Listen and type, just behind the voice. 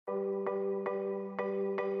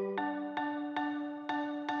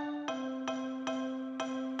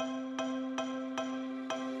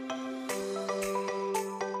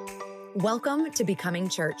Welcome to Becoming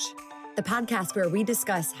Church, the podcast where we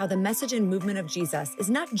discuss how the message and movement of Jesus is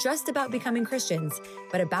not just about becoming Christians,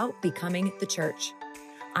 but about becoming the church.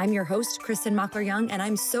 I'm your host, Kristen Mockler-Young, and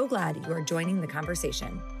I'm so glad you are joining the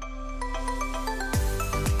conversation.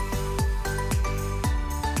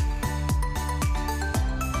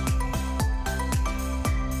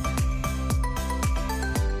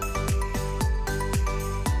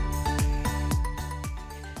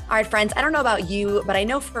 All right, friends, I don't know about you, but I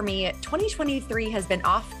know for me, 2023 has been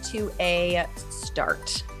off to a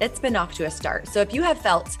start. It's been off to a start. So if you have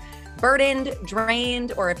felt burdened,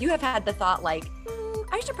 drained, or if you have had the thought like,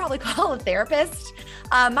 I should probably call a therapist,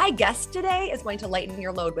 my guest today is going to lighten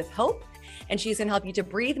your load with hope, and she's going to help you to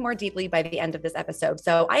breathe more deeply by the end of this episode.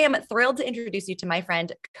 So I am thrilled to introduce you to my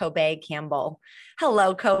friend, Campbell.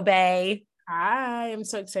 Hello, Kobe. Hi, I'm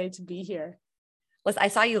so excited to be here. Listen, I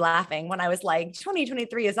saw you laughing when I was like,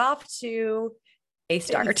 2023 is off to a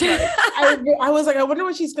start. I was like, I wonder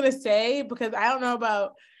what she's going to say, because I don't know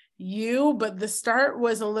about you, but the start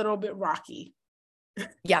was a little bit rocky.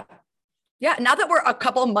 Yeah. Yeah. Now that we're a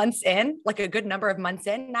couple months in, like a good number of months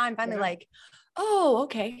in, now I'm finally like, oh,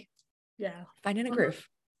 okay. Yeah. Finding a groove.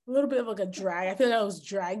 A little bit of like a drag. I feel like I was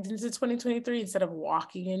dragged into 2023 instead of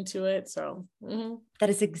walking into it. So That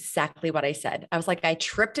is exactly what I said. I was like, I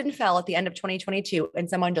tripped and fell at the end of 2022 and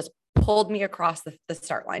someone just pulled me across the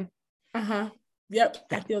start line. Yep.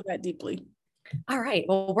 I feel that deeply. All right.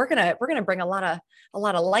 Well, we're going to bring a lot of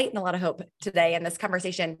light and a lot of hope today in this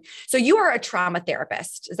conversation. So you are a trauma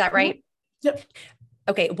therapist. Is that right? Yep.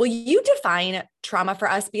 Okay. Will you define trauma for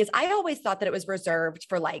us? Because I always thought that it was reserved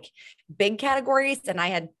for like big categories. And I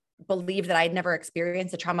had believed that I'd never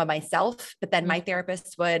experienced a trauma myself, but then my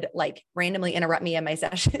therapist would like randomly interrupt me in my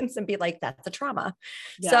sessions and be like, that's a trauma.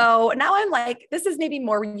 Yeah. So now I'm like, this is maybe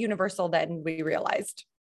more universal than we realized.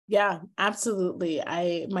 Yeah, absolutely.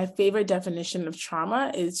 My favorite definition of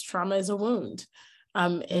trauma is a wound.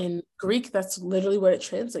 In Greek, that's literally what it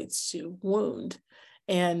translates to, wound.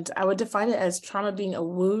 And I would define it as trauma being a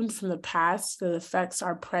wound from the past that affects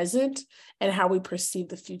our present and how we perceive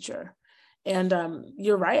the future. And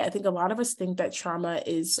you're right. I think a lot of us think that trauma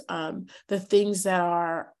is the things that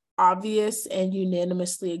are obvious and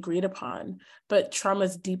unanimously agreed upon, but trauma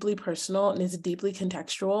is deeply personal and is deeply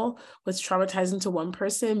contextual. What's traumatizing to one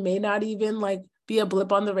person may not even like be a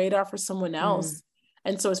blip on the radar for someone else.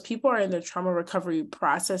 And so as people are in their trauma recovery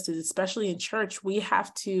processes, especially in church, we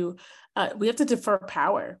have to defer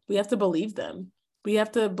power. We have to believe them. We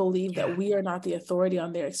have to believe that we are not the authority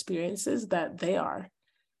on their experiences, that they are.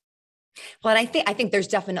 Well, and I think there's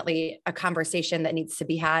definitely a conversation that needs to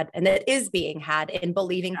be had and that is being had in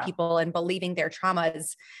believing people and believing their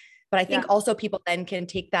traumas. But I think also people then can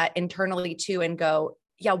take that internally too and go,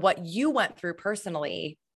 yeah, what you went through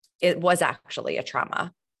personally, it was actually a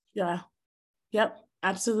trauma. Yeah. Yep.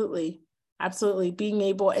 Absolutely. Absolutely. Being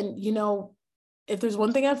able, and if there's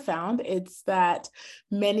one thing I've found, it's that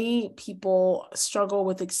many people struggle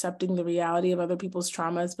with accepting the reality of other people's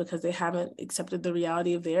traumas because they haven't accepted the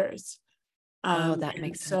reality of theirs. That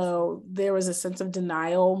makes sense. So there was a sense of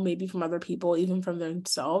denial, maybe from other people, even from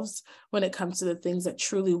themselves, when it comes to the things that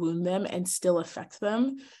truly wound them and still affect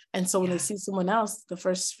them. And so when they see someone else, the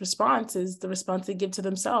first response is the response they give to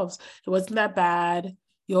themselves. It wasn't that bad.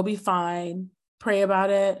 You'll be fine. Pray about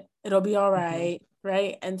it. It'll be all right.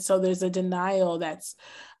 Right. And so there's a denial that's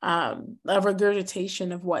a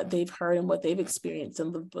regurgitation of what they've heard and what they've experienced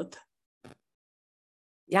and lived with.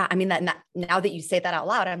 Yeah. I mean, that now that you say that out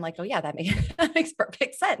loud, I'm like, oh yeah, that makes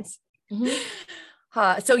perfect sense.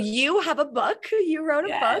 So you have a book, you wrote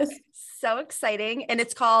a book, so exciting. And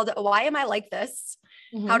it's called, Why Am I Like This?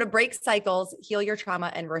 How to Break Cycles, Heal Your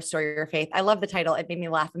Trauma, and Restore Your Faith. I love the title. It made me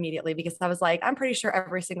laugh immediately because I was like, I'm pretty sure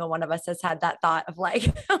every single one of us has had that thought of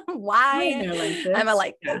like, why am I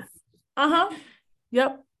like this?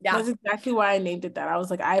 Yep. Yeah. That's exactly why I named it that. I was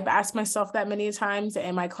like, I've asked myself that many times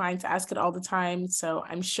and my clients ask it all the time. So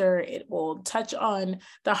I'm sure it will touch on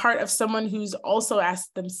the heart of someone who's also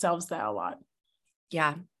asked themselves that a lot.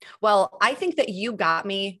 Yeah. Well, I think that you got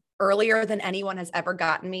me earlier than anyone has ever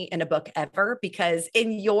gotten me in a book ever, because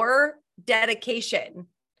in the dedication,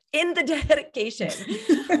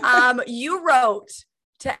 you wrote,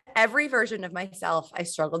 to every version of myself I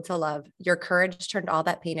struggled to love, your courage turned all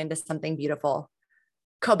that pain into something beautiful.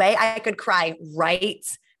 Kobe, I could cry right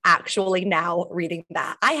actually now reading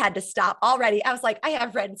that. I had to stop already. I was like, I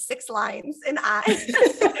have read 6 lines and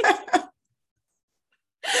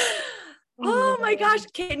oh my gosh.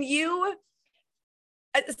 Can you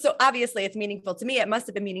So obviously it's meaningful to me. It must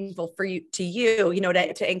have been meaningful for you, to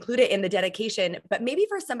include it in the dedication, but maybe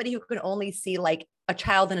for somebody who can only see like a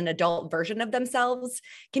child and an adult version of themselves,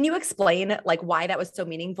 can you explain like why that was so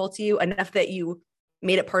meaningful to you enough that you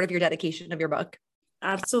made it part of your dedication of your book?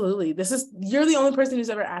 Absolutely. You're the only person who's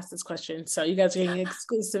ever asked this question. So you guys are getting an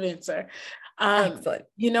exclusive answer. Excellent.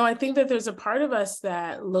 I think that there's a part of us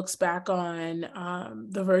that looks back on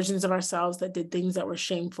the versions of ourselves that did things that were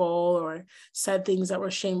shameful or said things that were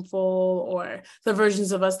shameful, or the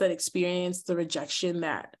versions of us that experienced the rejection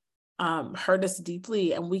that hurt us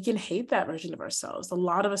deeply. And we can hate that version of ourselves. A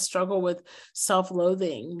lot of us struggle with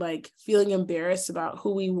self-loathing, like feeling embarrassed about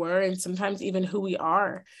who we were and sometimes even who we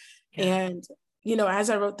are. Yeah. And as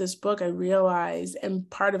I wrote this book, I realized, and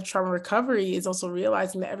part of trauma recovery is also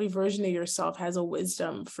realizing that every version of yourself has a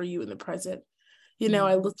wisdom for you in the present.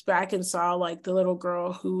 I looked back and saw like the little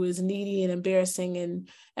girl who was needy and embarrassing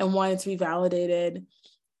and wanted to be validated.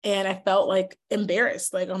 And I felt like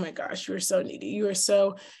embarrassed, like, oh my gosh, you were so needy.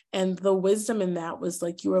 And the wisdom in that was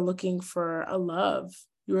like, you were looking for a love.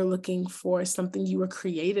 You were looking for something you were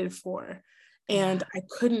created for. And I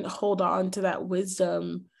couldn't hold on to that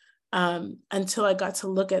wisdom until I got to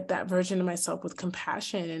look at that version of myself with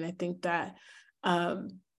compassion. And I think that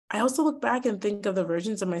I also look back and think of the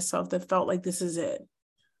versions of myself that felt like this is it.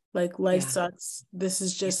 Like life sucks. This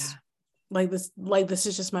is just this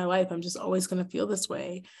is just my life. I'm just always going to feel this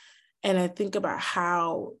way. And I think about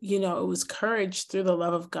how, it was courage through the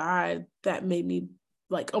love of God that made me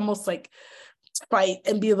like almost like fight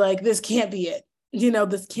and be like, this can't be it.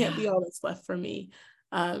 This can't be all that's left for me.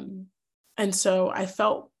 And so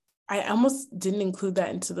I almost didn't include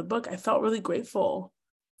that into the book. I felt really grateful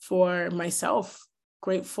for myself,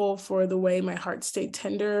 grateful for the way my heart stayed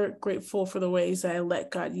tender, grateful for the ways that I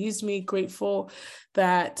let God use me, grateful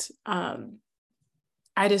that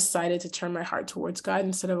I decided to turn my heart towards God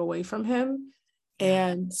instead of away from him.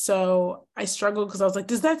 And so I struggled because I was like,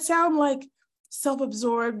 does that sound like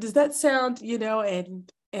self-absorbed? Does that sound,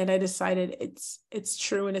 and I decided it's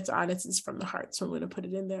true and it's honest, it's from the heart. So I'm going to put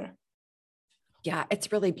it in there. Yeah,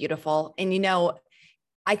 it's really beautiful. And,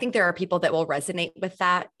 I think there are people that will resonate with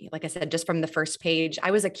that. Like I said, just from the first page,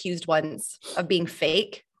 I was accused once of being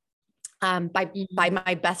fake by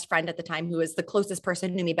my best friend at the time, who was the closest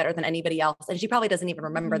person, knew me better than anybody else. And she probably doesn't even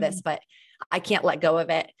remember this, but I can't let go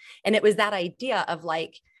of it. And it was that idea of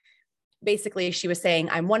like, basically she was saying,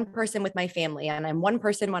 I'm one person with my family and I'm one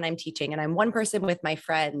person when I'm teaching and I'm one person with my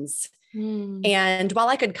friends. And while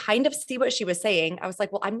I could kind of see what she was saying, I was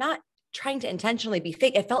like, well, I'm not trying to intentionally be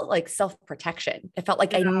fake. It felt like self-protection. It felt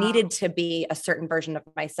like I needed to be a certain version of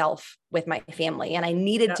myself with my family, and I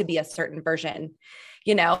needed to be a certain version,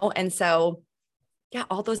 and so,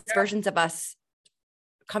 all those versions of us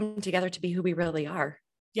come together to be who we really are.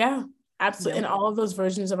 Yeah, absolutely. And all of those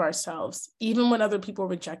versions of ourselves, even when other people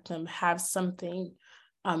reject them, have something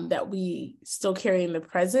that we still carry in the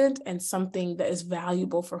present and something that is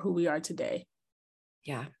valuable for who we are today.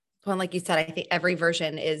 Yeah. Well, like you said, I think every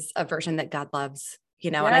version is a version that God loves,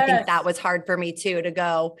 and I think that was hard for me too, to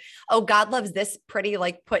go, oh, God loves this pretty,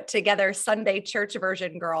 like put together Sunday church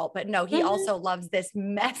version girl. But no, he also loves this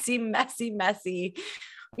messy,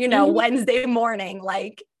 Wednesday morning,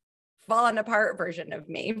 like falling apart version of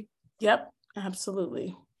me. Yep.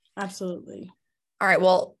 Absolutely. Absolutely. All right.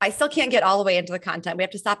 Well, I still can't get all the way into the content. We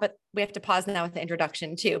have to pause now with the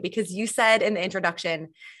introduction too, because you said in the introduction,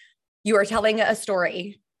 you are telling a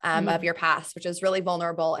story of your past, which is really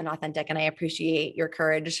vulnerable and authentic. And I appreciate your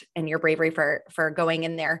courage and your bravery for going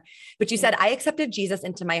in there. But you said, I accepted Jesus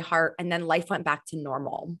into my heart and then life went back to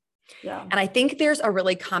normal. Yeah. And I think there's a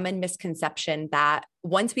really common misconception that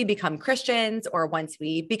once we become Christians or once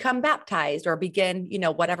we become baptized or begin,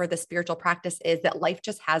 whatever the spiritual practice is, that life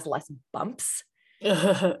just has less bumps.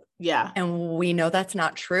 Yeah. And we know that's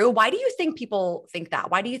not true. Why do you think people think that?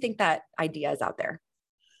 Why do you think that idea is out there?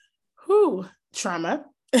 Trauma.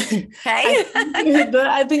 Okay.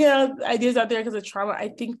 I think ideas out there because of trauma. I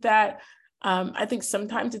think that I think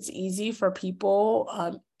sometimes it's easy for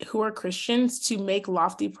people who are Christians to make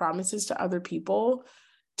lofty promises to other people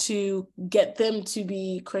to get them to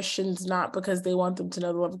be Christians, not because they want them to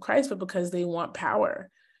know the love of Christ, but because they want power.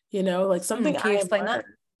 Like something. Can you explain that?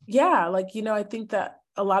 Yeah, I think that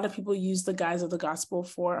a lot of people use the guise of the gospel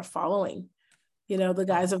for a following. The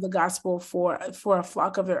guise of the gospel for a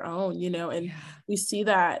flock of their own, and we see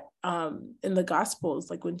that in the gospels,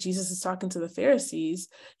 like when Jesus is talking to the Pharisees,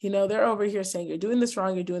 they're over here saying, you're doing this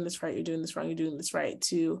wrong, you're doing this right, you're doing this wrong, you're doing this right,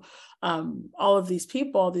 to all of these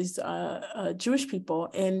people, these Jewish people.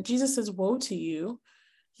 And Jesus says, woe to you.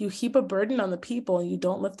 You heap a burden on the people and you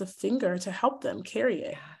don't lift a finger to help them carry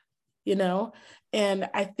it. you know? And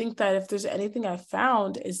I think that if there's anything I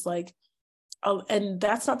found is like, oh, and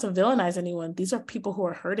that's not to villainize anyone. These are people who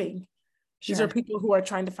are hurting. These are Sure. people who are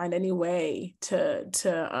trying to find any way to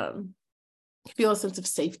feel a sense of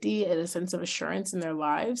safety and a sense of assurance in their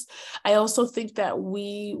lives. I also think that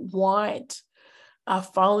we want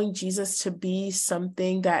following Jesus to be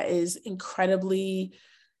something that is incredibly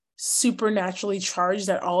supernaturally charged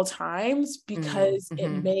at all times, because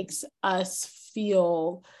it Mm-hmm. makes us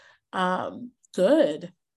feel good, Yeah.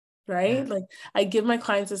 right? Like, I give my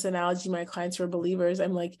clients this analogy, my clients who are believers.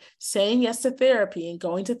 I'm like, saying yes to therapy and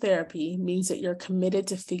going to therapy means that you're committed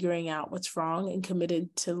to figuring out what's wrong and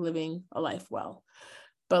committed to living a life well.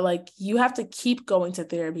 But like, you have to keep going to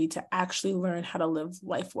therapy to actually learn how to live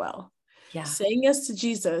life well. Yeah. Saying yes to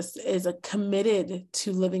Jesus is a committed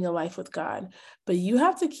to living a life with God, but you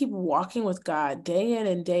have to keep walking with God day in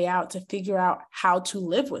and day out to figure out how to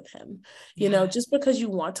live with him. You know, Yeah. just because you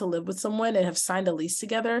want to live with someone and have signed a lease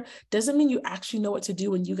together doesn't mean you actually know what to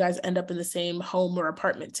do when you guys end up in the same home or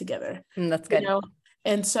apartment together, That's you good. know?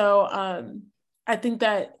 And so I think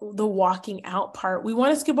that the walking out part, we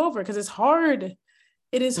want to skip over because it's hard.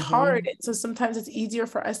 It is hard. Mm-hmm. And so sometimes it's easier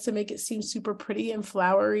for us to make it seem super pretty and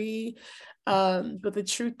flowery. But the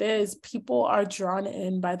truth is, people are drawn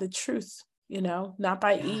in by the truth, you know, not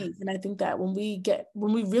by Yeah. ease. And I think that when we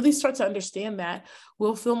really start to understand that,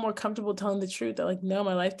 we'll feel more comfortable telling the truth that, like, no,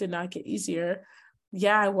 my life did not get easier.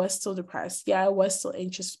 Yeah, I was still depressed. Yeah, I was still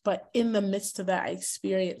anxious. But in the midst of that, I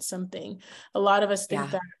experienced something. A lot of us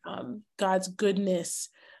think Yeah. that God's goodness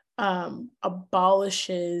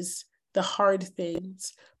abolishes the hard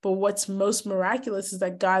things. But what's most miraculous is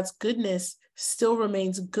that God's goodness still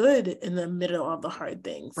remains good in the middle of the hard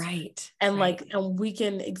things. Right. And Right. like, and we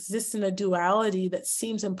can exist in a duality that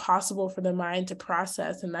seems impossible for the mind to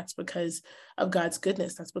process. And that's because of God's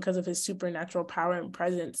goodness. That's because of his supernatural power and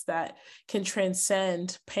presence that can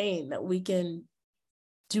transcend pain, that we can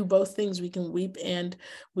do both things. We can weep and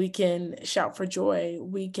we can shout for joy.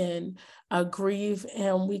 We can grieve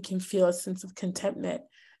and we can feel a sense of contentment.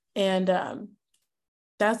 And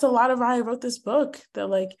that's a lot of why I wrote this book. That,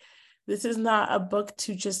 like, this is not a book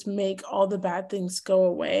to just make all the bad things go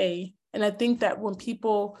away. And I think that when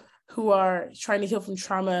people who are trying to heal from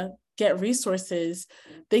trauma get resources,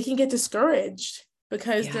 they can get discouraged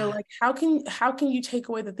because they're Yeah. like, how can you take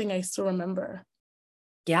away the thing I still remember?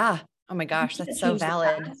 Yeah. Oh my We gosh, can't that's so change the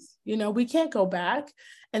valid. past. You know, we can't go back.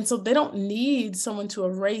 And so they don't need someone to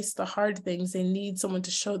erase the hard things. They need someone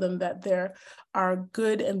to show them that there are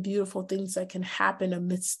good and beautiful things that can happen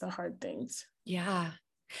amidst the hard things. Yeah.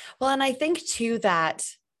 Well, and I think too that,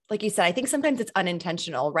 like you said, I think sometimes it's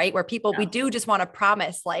unintentional, right? Where people, we Yeah. do just want to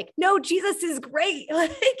promise, like, no, Jesus is great.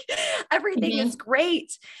 Like everything is Mhm.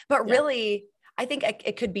 great. But Yeah. really, I think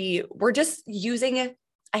it could be, we're just using,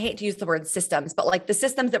 I hate to use the word systems, but like the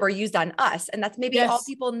systems that were used on us. And that's maybe all Yes.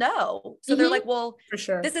 people know. So they're Hmm. like, well, For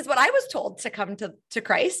sure. this is what I was told to come to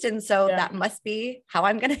Christ. And so Yeah. that must be how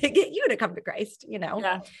I'm going to get you to come to Christ, you know?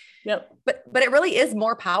 Yeah. Yep. But it really is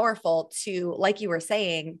more powerful to, like you were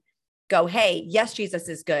saying, go, hey, yes, Jesus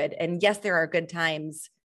is good. And yes, there are good times,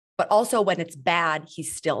 but also when it's bad,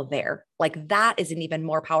 he's still there. Like that is an even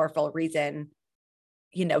more powerful reason,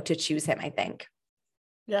 you know, to choose him, I think.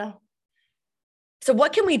 Yeah. So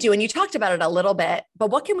what can we do? And you talked about it a little bit,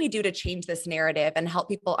 but what can we do to change this narrative and help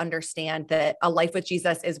people understand that a life with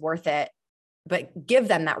Jesus is worth it, but give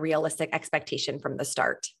them that realistic expectation from the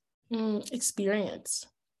start? Experience.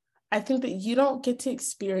 I think that you don't get to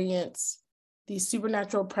experience the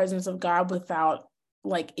supernatural presence of God without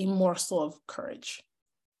like a morsel of courage.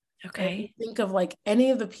 Right? You Okay. think of like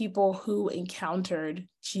any of the people who encountered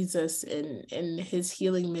Jesus in his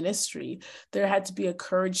healing ministry, there had to be a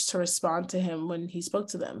courage to respond to him when he spoke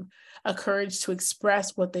to them, a courage to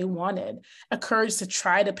express what they wanted, a courage to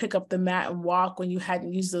try to pick up the mat and walk when you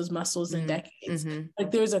hadn't used those muscles in decades. Mm-hmm.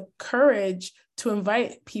 Like there's a courage to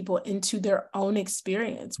invite people into their own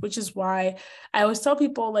experience, which is why I always tell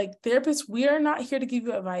people, like, therapists, we are not here to give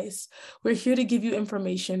you advice. We're here to give you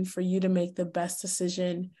information for you to make the best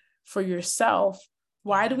decision for yourself.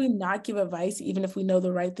 Why do we not give advice even if we know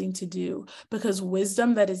the right thing to do? Because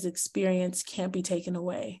wisdom that is experienced can't be taken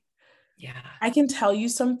away. Yeah. I can tell you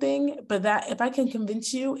something, but that if I can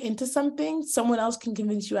convince you into something, someone else can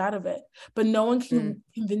convince you out of it. But no one can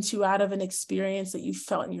convince you out of an experience that you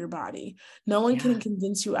felt in your body. No one can Yeah.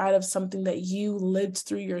 convince you out of something that you lived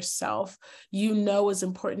through yourself, you know is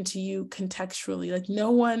important to you contextually. Like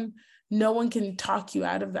no one can talk you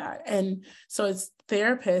out of that. And so as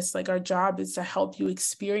therapists, like our job is to help you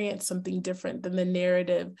experience something different than the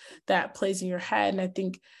narrative that plays in your head. And I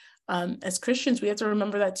think As Christians, we have to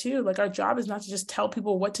remember that too. Like, our job is not to just tell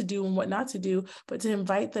people what to do and what not to do, but to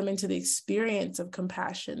invite them into the experience of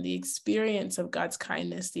compassion, the experience of God's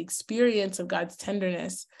kindness, the experience of God's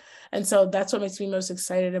tenderness. And so that's what makes me most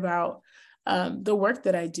excited about the work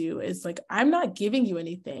that I do. Is like, I'm not giving you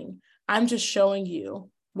anything. I'm just showing you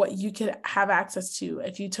what you could have access to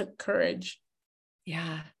if you took courage.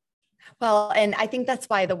 Yeah. Well, and I think that's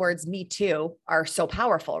why the words "me too" are so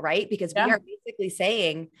powerful, right? Because we Yeah. are basically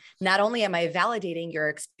saying, not only am I validating your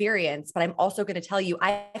experience, but I'm also going to tell you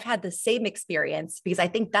I've had the same experience, because I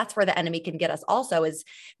think that's where the enemy can get us also, is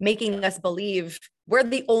making us believe we're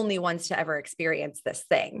the only ones to ever experience this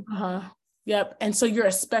thing. Uh-huh. Yep. And so you're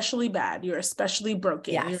especially bad, you're especially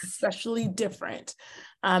broken, you're Yes. especially different.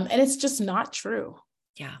 And it's just not true.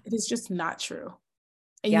 Yeah. It is just not true.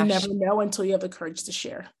 And you Yeah. never know until you have the courage to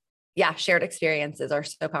share. Yeah. Shared experiences are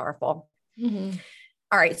so powerful. Mm-hmm.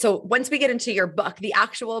 All right. So once we get into your book, the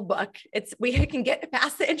actual book, we can get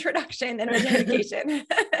past the introduction and the dedication.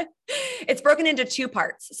 It's broken into two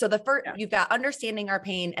parts. So the first, you've got understanding our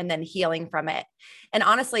pain and then healing from it. And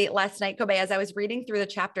honestly, last night, Kobe, as I was reading through the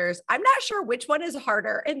chapters, I'm not sure which one is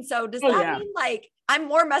harder. And so does that mean like I'm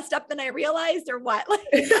more messed up than I realized, or what?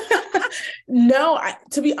 No,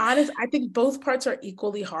 to be honest, I think both parts are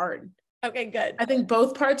equally hard. Okay, good. I think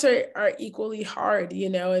both parts are equally hard,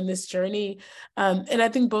 in this journey. And I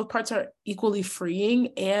think both parts are equally freeing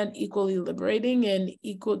and equally liberating and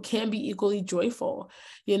can be equally joyful.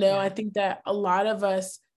 I think that a lot of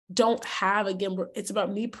us don't have, again, it's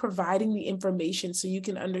about me providing the information so you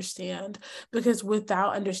can understand, because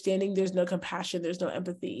without understanding, there's no compassion, there's no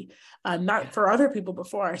empathy, not for other people, but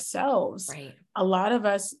for ourselves. Right. A lot of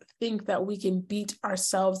us think that we can beat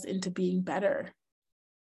ourselves into being better.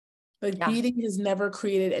 Beating has never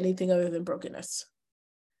created anything other than brokenness.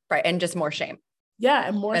 Right. And just more shame. Yeah.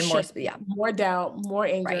 And more shame, more, more doubt, more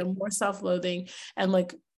anger, more self-loathing. And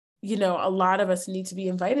a lot of us need to be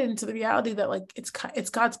invited into the reality that it's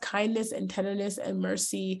God's kindness and tenderness and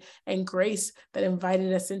mercy and grace that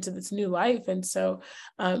invited us into this new life. And so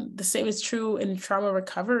the same is true in trauma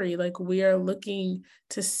recovery. We are looking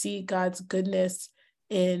to see God's goodness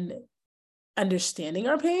in understanding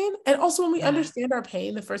our pain. And also, when we understand our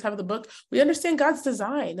pain, the first half of the book, we understand God's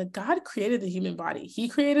design. That God created the human body. He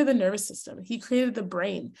created the nervous system. He created the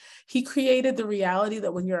brain. He created the reality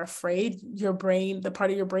that when you're afraid, your brain, the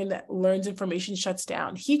part of your brain that learns information, shuts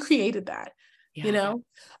down. He created that,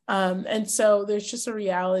 and so there's just a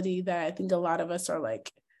reality that I think a lot of us are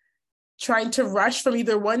trying to rush from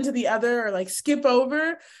either one to the other, or skip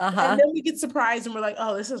over. And then we get surprised and we're like,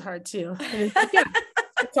 oh, this is hard too. And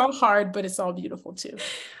it's all hard, but it's all beautiful too.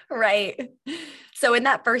 Right. So in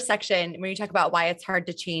that first section, when you talk about why it's hard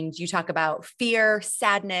to change, you talk about fear,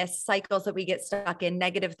 sadness, cycles that we get stuck in,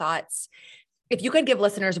 negative thoughts. If you could give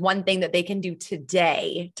listeners one thing that they can do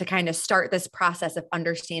today to kind of start this process of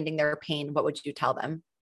understanding their pain, what would you tell them?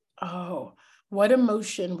 Oh, what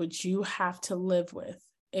emotion would you have to live with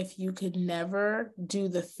if you could never do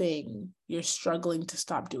the thing you're struggling to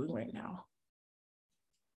stop doing right now?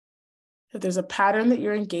 If there's a pattern that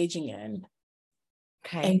you're engaging in,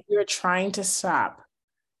 and you're trying to stop,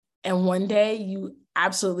 and one day you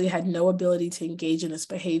absolutely had no ability to engage in this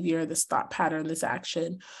behavior, this thought pattern, this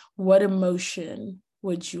action, what emotion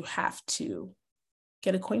would you have to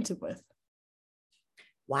get acquainted with?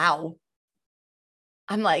 Wow.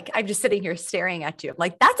 I'm just sitting here staring at you.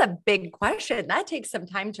 That's a big question. That takes some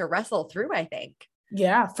time to wrestle through, I think.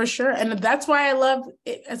 Yeah, for sure. And that's why I love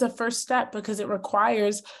it as a first step, because it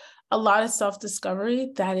requires a lot of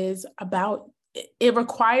self-discovery. It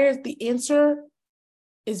requires, the answer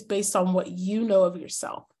is based on what you know of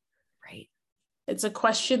yourself. Right. It's a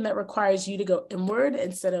question that requires you to go inward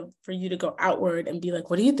instead of for you to go outward and be like,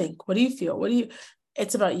 what do you think? What do you feel?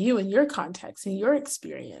 It's about you and your context and your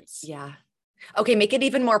experience. Yeah. Okay. Make it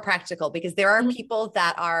even more practical, because there are people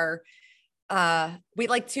that are, we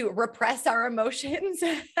like to repress our emotions.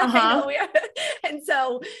 And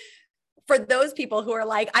so for those people who are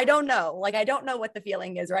I don't know what the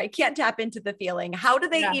feeling is, or I can't tap into the feeling. How do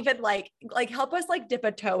they even help us dip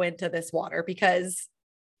a toe into this water? Because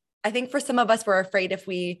I think for some of us, we're afraid if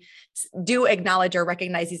we do acknowledge or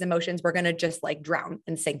recognize these emotions, we're going to just drown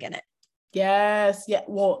and sink in it. Yes. Yeah.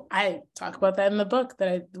 Well, I talk about that in the book,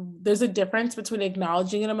 that there's a difference between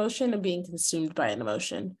acknowledging an emotion and being consumed by an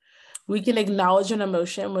emotion. We can acknowledge an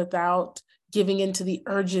emotion without giving into the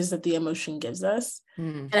urges that the emotion gives us.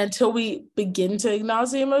 And until we begin to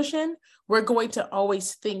acknowledge the emotion, we're going to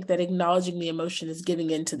always think that acknowledging the emotion is giving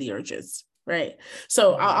into the urges. Right.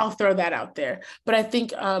 So I'll throw that out there. But I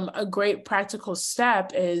think a great practical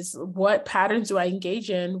step is, what patterns do I engage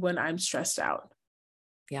in when I'm stressed out?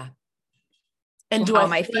 Yeah. And How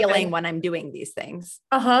am I feeling when I'm doing these things?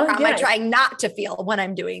 How am I trying not to feel when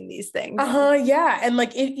I'm doing these things? Yeah. And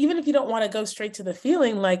like, even if you don't want to go straight to the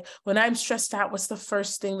feeling, like when I'm stressed out, what's the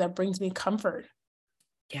first thing that brings me comfort?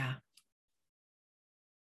 Yeah.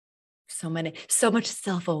 So much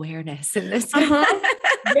self-awareness in this.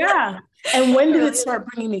 Yeah. And when did it start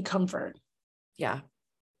bringing me comfort? Yeah.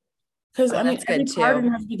 Because I mean, every part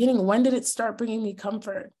in the beginning, when did it start bringing me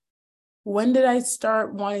comfort? When did I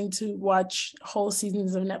start wanting to watch whole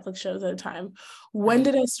seasons of Netflix shows at a time? When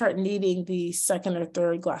did I start needing the second or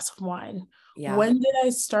third glass of wine? Yeah. When did I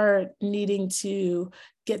start needing to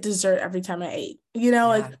get dessert every time I ate?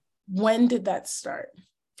 Like, when did that start?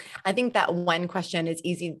 I think that one question is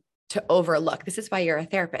easy to overlook. This is why you're a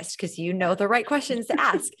therapist, because you know the right questions to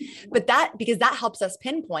ask. But because that helps us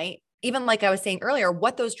pinpoint, even like I was saying earlier,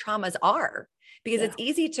 what those traumas are. Because it's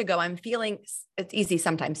easy to go, it's easy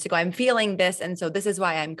sometimes to go, I'm feeling this. And so this is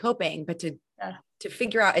why I'm coping. But to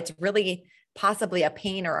figure out it's really possibly a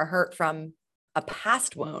pain or a hurt from a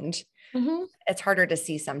past wound, it's harder to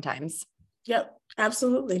see sometimes. Yep,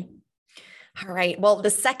 absolutely. All right. Well, the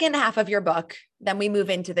second half of your book, then we move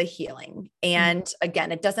into the healing. And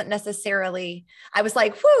again, it doesn't necessarily, I was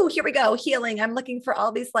like, whoo, here we go, healing. I'm looking for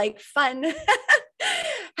all these like fun,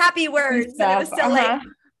 happy words. And it was still like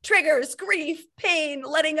triggers, grief, pain,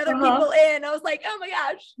 letting other people in. I was like, oh my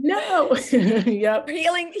gosh. No. Yep.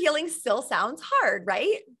 Healing still sounds hard,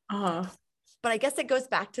 right? But I guess it goes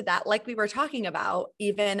back to that, like we were talking about,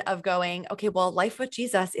 even of going, okay, well, life with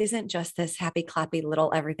Jesus isn't just this happy, clappy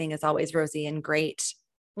little, everything is always rosy and great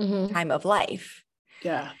time of life.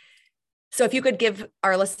 Yeah. So if you could give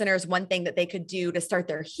our listeners one thing that they could do to start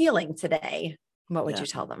their healing today, what would you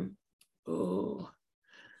tell them? Ooh,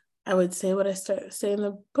 I would say what I say in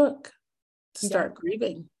the book. Start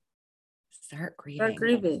grieving. Start grieving. Start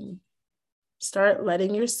grieving. Start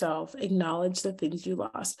letting yourself acknowledge the things you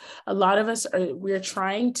lost. A lot of us we're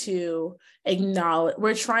trying to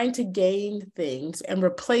gain things and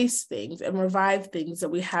replace things and revive things that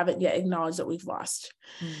we haven't yet acknowledged that we've lost.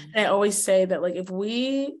 And I always say that, like, if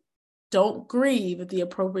we don't grieve at the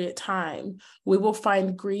appropriate time, we will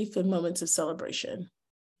find grief in moments of celebration.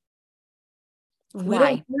 We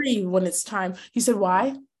don't grieve when it's time. You said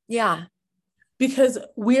why? Yeah. Because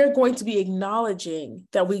we're going to be acknowledging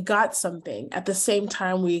that we got something at the same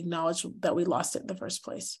time we acknowledge that we lost it in the first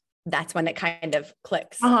place. That's when it kind of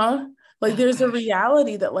clicks. Like there's a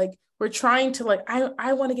reality that, like, we're trying to, like,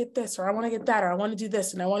 I want to get this, or I want to get that, or I want to do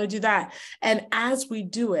this, and I want to do that. And as we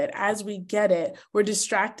do it, as we get it, we're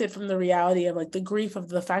distracted from the reality of, like, the grief of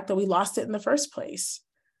the fact that we lost it in the first place.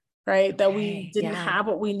 Right? That we didn't have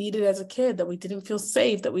what we needed as a kid, that we didn't feel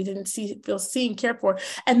safe, that we didn't feel seen, cared for.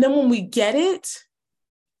 And then when we get it,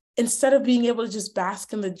 instead of being able to just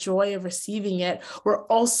bask in the joy of receiving it,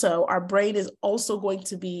 our brain is also going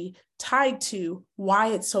to be tied to why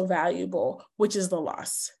it's so valuable, which is the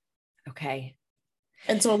loss. Okay.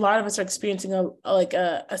 And so a lot of us are experiencing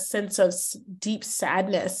a sense of deep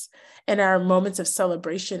sadness in our moments of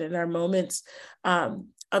celebration, in our moments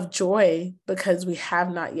of joy, because we have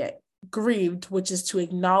not yet grieved, which is to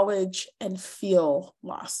acknowledge and feel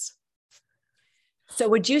loss. So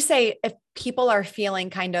would you say if people are feeling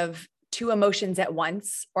kind of two emotions at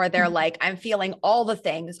once, or they're like, I'm feeling all the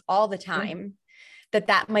things all the time,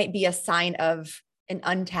 that might be a sign of an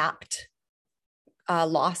untapped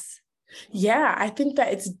loss? Yeah, I think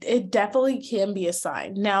that it definitely can be a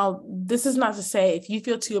sign. Now, this is not to say if you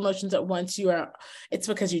feel two emotions at once, it's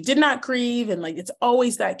because you did not grieve, and like it's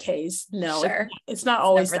always that case. No, it's not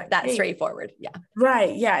always that straightforward. Yeah.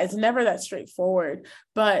 Right. Yeah. It's never that straightforward.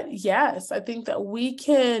 But yes, I think that we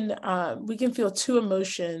can feel two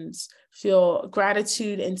emotions, feel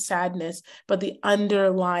gratitude and sadness, but the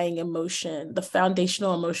underlying emotion, the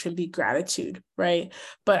foundational emotion, be gratitude. Right.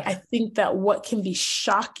 But I think that what can be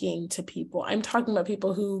shocking to people, I'm talking about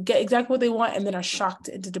people who get exactly what they want and then are shocked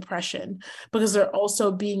into depression, because they're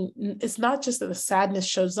also it's not just that the sadness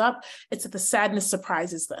shows up, it's that the sadness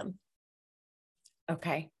surprises them.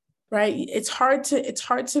 Okay. Right. It's hard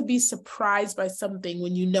to be surprised by something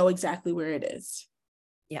when you know exactly where it is.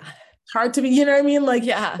 Yeah. It's hard to be, you know what I mean? Like,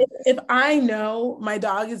 yeah. If I know my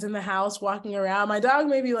dog is in the house walking around, my dog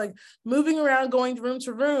may be like moving around, going room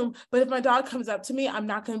to room. But if my dog comes up to me, I'm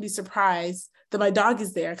not going to be surprised that my dog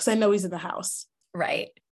is there, because I know he's in the house. Right.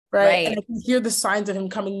 Right. And I can hear the signs of him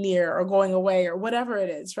coming near or going away or whatever it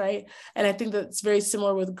is. Right. And I think that's very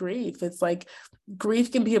similar with grief. It's like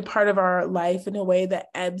grief can be a part of our life in a way that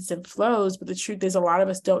ebbs and flows. But the truth is, a lot of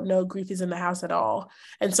us don't know grief is in the house at all.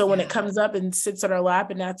 And so when it comes up and sits on our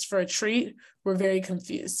lap and asks for a treat, we're very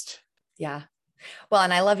confused. Yeah. Well,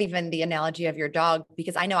 and I love even the analogy of your dog,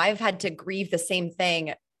 because I know I've had to grieve the same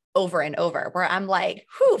thing over and over, where I'm like,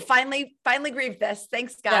 whew, finally grieved this.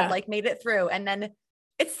 Thanks God, Yeah. like made it through. And then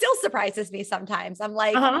it still surprises me sometimes. I'm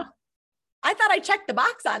like, Uh-huh. I thought I checked the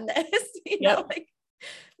box on this, Yep. like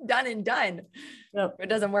done and done. Yep. It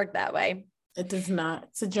doesn't work that way. It does not.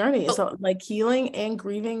 It's a journey. It's Oh, like healing and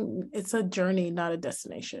grieving. It's a journey, not a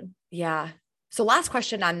destination. yeah. So last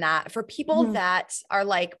question on that, for people Mhm. that are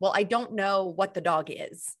like, well, I don't know what the dog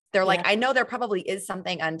is. They're like, Yeah. I know there probably is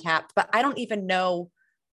something untapped, but I don't even know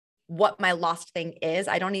what my lost thing is.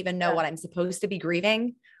 I don't even know Yeah. what I'm supposed to be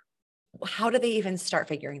grieving. How do they even start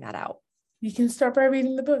figuring that out? You can start by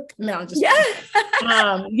reading the book. No, I'm just Yeah.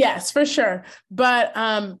 kidding. Yes, for sure. But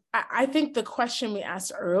I think the question we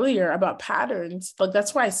asked earlier about patterns, like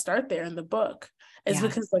that's why I start there in the book, is Yeah.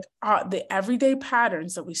 because like the everyday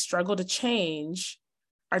patterns that we struggle to change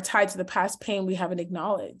are tied to the past pain we haven't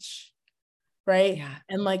acknowledged. Right. Yeah.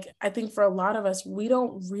 And like, I think for a lot of us, we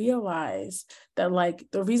don't realize that like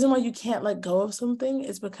the reason why you can't let go of something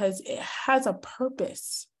is because it has a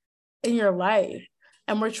purpose in your life.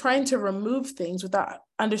 And we're trying to remove things without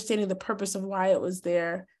understanding the purpose of why it was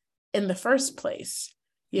there in the first place.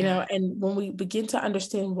 You know, Yeah. and when we begin to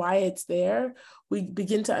understand why it's there, we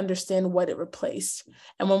begin to understand what it replaced.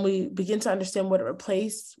 And when we begin to understand what it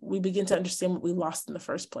replaced, we begin to understand what we lost in the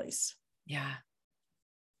first place. Yeah.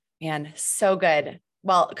 Man, so good.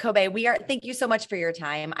 Well, Kobe, thank you so much for your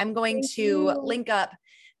time. I'm going Thank to you. link up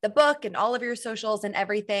the book and all of your socials and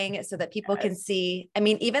everything so that people can Yes. see. I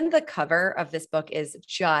mean, even the cover of this book is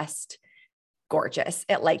just gorgeous.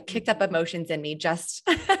 It like kicked up emotions in me just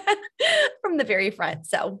from the very front.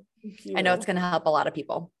 So Thank I know you. it's going to help a lot of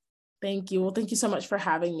people. Thank you. Well, thank you so much for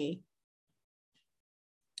having me.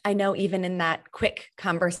 I know even in that quick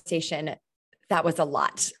conversation, that was a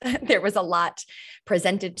lot. There was a lot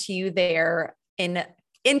presented to you there in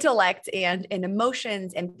intellect and in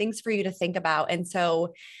emotions and things for you to think about. And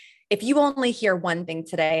so if you only hear one thing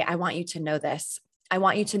today, I want you to know this. I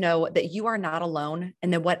want you to know that you are not alone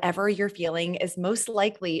and that whatever you're feeling is most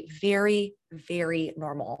likely very, very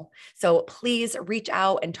normal. So please reach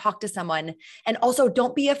out and talk to someone. And also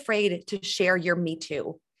don't be afraid to share your Me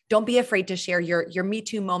Too. Don't be afraid to share your Me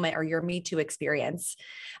Too moment or your Me Too experience.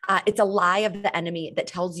 It's a lie of the enemy that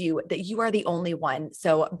tells you that you are the only one.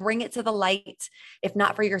 So bring it to the light, if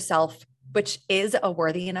not for yourself, which is a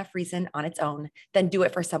worthy enough reason on its own, then do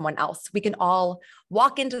it for someone else. We can all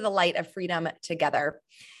walk into the light of freedom together.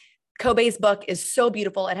 Kobe's book is so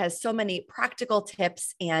beautiful. It has so many practical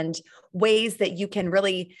tips and ways that you can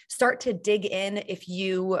really start to dig in if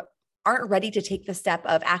you aren't ready to take the step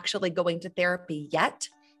of actually going to therapy yet.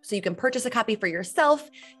 So you can purchase a copy for yourself.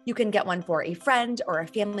 You can get one for a friend or a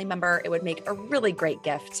family member. It would make a really great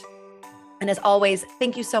gift. And as always,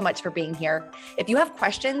 thank you so much for being here. If you have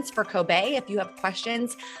questions for Kobe, if you have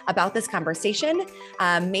questions about this conversation,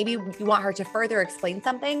 maybe you want her to further explain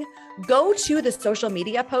something, go to the social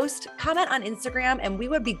media post, comment on Instagram, and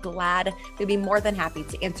we'd be more than happy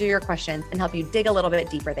to answer your questions and help you dig a little bit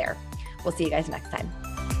deeper there. We'll see you guys next time.